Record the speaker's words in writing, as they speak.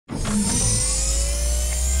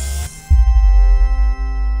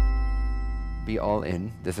be all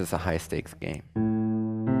in, this is a high stakes game.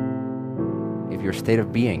 If your state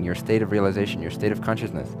of being, your state of realization, your state of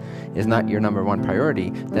consciousness is not your number one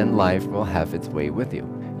priority, then life will have its way with you.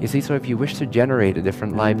 You see, so if you wish to generate a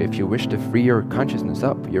different life, if you wish to free your consciousness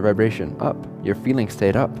up, your vibration up, your feeling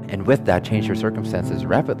state up, and with that change your circumstances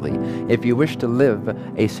rapidly, if you wish to live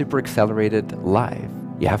a super accelerated life,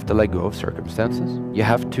 you have to let go of circumstances. You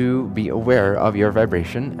have to be aware of your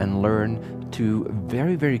vibration and learn to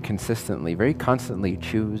very, very consistently, very constantly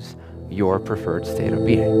choose your preferred state of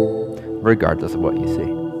being, regardless of what you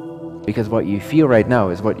see. Because what you feel right now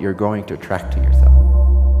is what you're going to attract to yourself.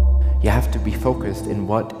 You have to be focused in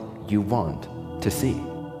what you want to see.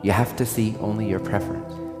 You have to see only your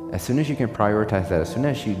preference. As soon as you can prioritize that, as soon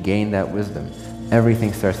as you gain that wisdom,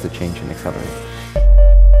 everything starts to change and accelerate.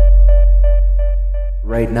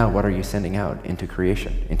 Right now, what are you sending out into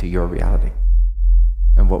creation, into your reality?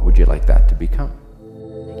 And what would you like that to become?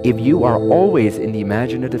 If you are always in the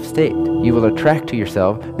imaginative state, you will attract to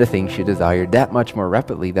yourself the things you desire that much more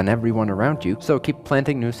rapidly than everyone around you. So keep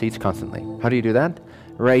planting new seeds constantly. How do you do that?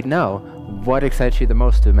 Right now, what excites you the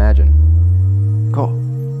most to imagine? Go.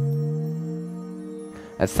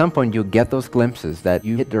 At some point, you'll get those glimpses that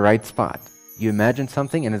you hit the right spot. You imagine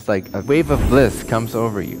something and it's like a wave of bliss comes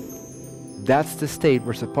over you. That's the state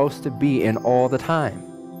we're supposed to be in all the time.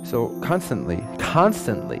 So constantly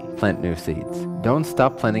plant new seeds. Don't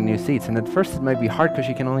stop planting new seeds. And at first it might be hard because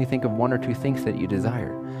you can only think of one or two things that you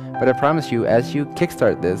desire. But I promise you, as you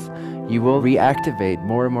kickstart this, you will reactivate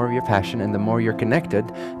more and more of your passion, and the more you're connected,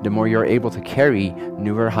 the more you're able to carry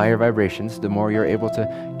newer, higher vibrations, the more you're able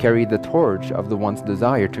to carry the torch of the one's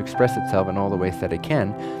desire to express itself in all the ways that it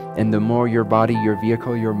can. And the more your body, your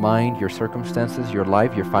vehicle, your mind, your circumstances, your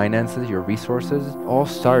life, your finances, your resources all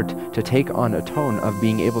start to take on a tone of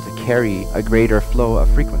being able to carry a greater flow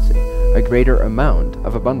of frequency, a greater amount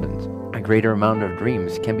of abundance. A greater amount of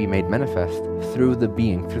dreams can be made manifest through the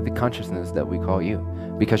being, through the consciousness that we call you,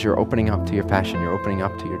 because you're opening up to your passion, you're opening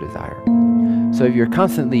up to your desire. So if you're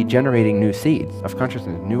constantly generating new seeds of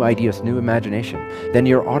consciousness, new ideas, new imagination, then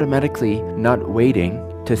you're automatically not waiting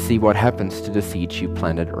to see what happens to the seeds you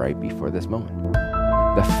planted right before this moment.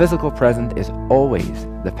 The physical present is always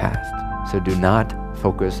the past, so do not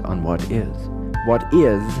focus on what is. What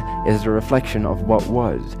is a reflection of what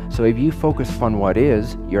was. So if you focus upon what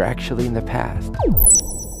is, you're actually in the past.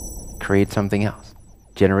 Create something else.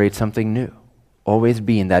 Generate something new. Always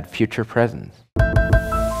be in that future presence.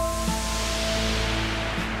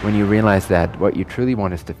 When you realize that what you truly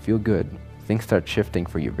want is to feel good, things start shifting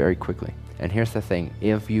for you very quickly. And here's the thing,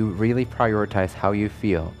 if you really prioritize how you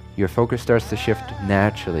feel, your focus starts to shift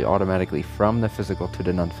naturally, automatically, from the physical to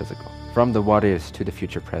the non-physical, from the what is to the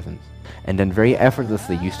future presence. And then very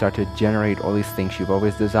effortlessly, you start to generate all these things you've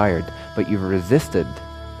always desired, but you've resisted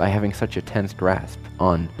by having such a tense grasp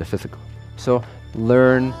on the physical. So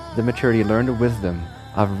learn the maturity, learn the wisdom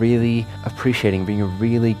of really appreciating, being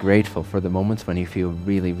really grateful for the moments when you feel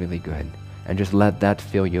really, really good. And just let that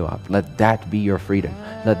fill you up. Let that be your freedom.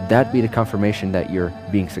 Let that be the confirmation that you're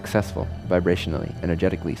being successful vibrationally,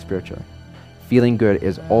 energetically, spiritually. Feeling good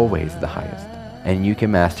is always the highest. And you can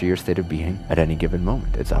master your state of being at any given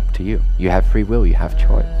moment. It's up to you. You have free will, you have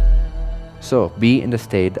choice. So be in the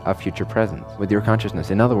state of future presence with your consciousness.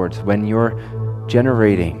 In other words, when you're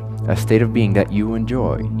generating a state of being that you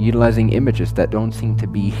enjoy, utilizing images that don't seem to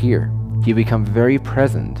be here, you become very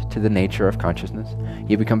present to the nature of consciousness.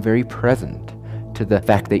 You become very present to the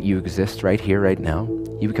fact that you exist right here, right now.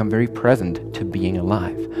 You become very present to being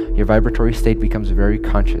alive. Your vibratory state becomes very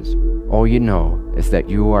conscious. All you know is that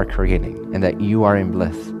you are creating, and that you are in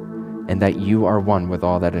bliss, and that you are one with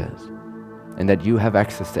all that is, and that you have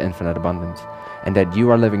access to infinite abundance, and that you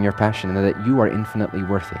are living your passion, and that you are infinitely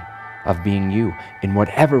worthy of being you in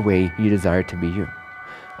whatever way you desire to be you.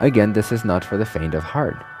 Again, this is not for the faint of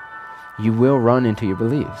heart. You will run into your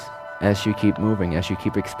beliefs as you keep moving, as you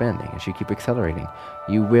keep expanding, as you keep accelerating.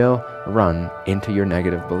 You will run into your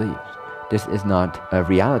negative beliefs. This is not a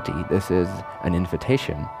reality. This is an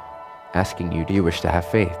invitation asking you, do you wish to have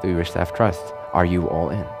faith? Do you wish to have trust? Are you all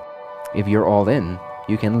in? If you're all in,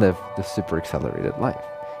 you can live the super accelerated life.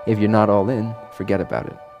 If you're not all in, forget about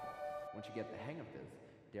it. Once you get the hang of this,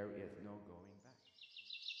 there is no going back.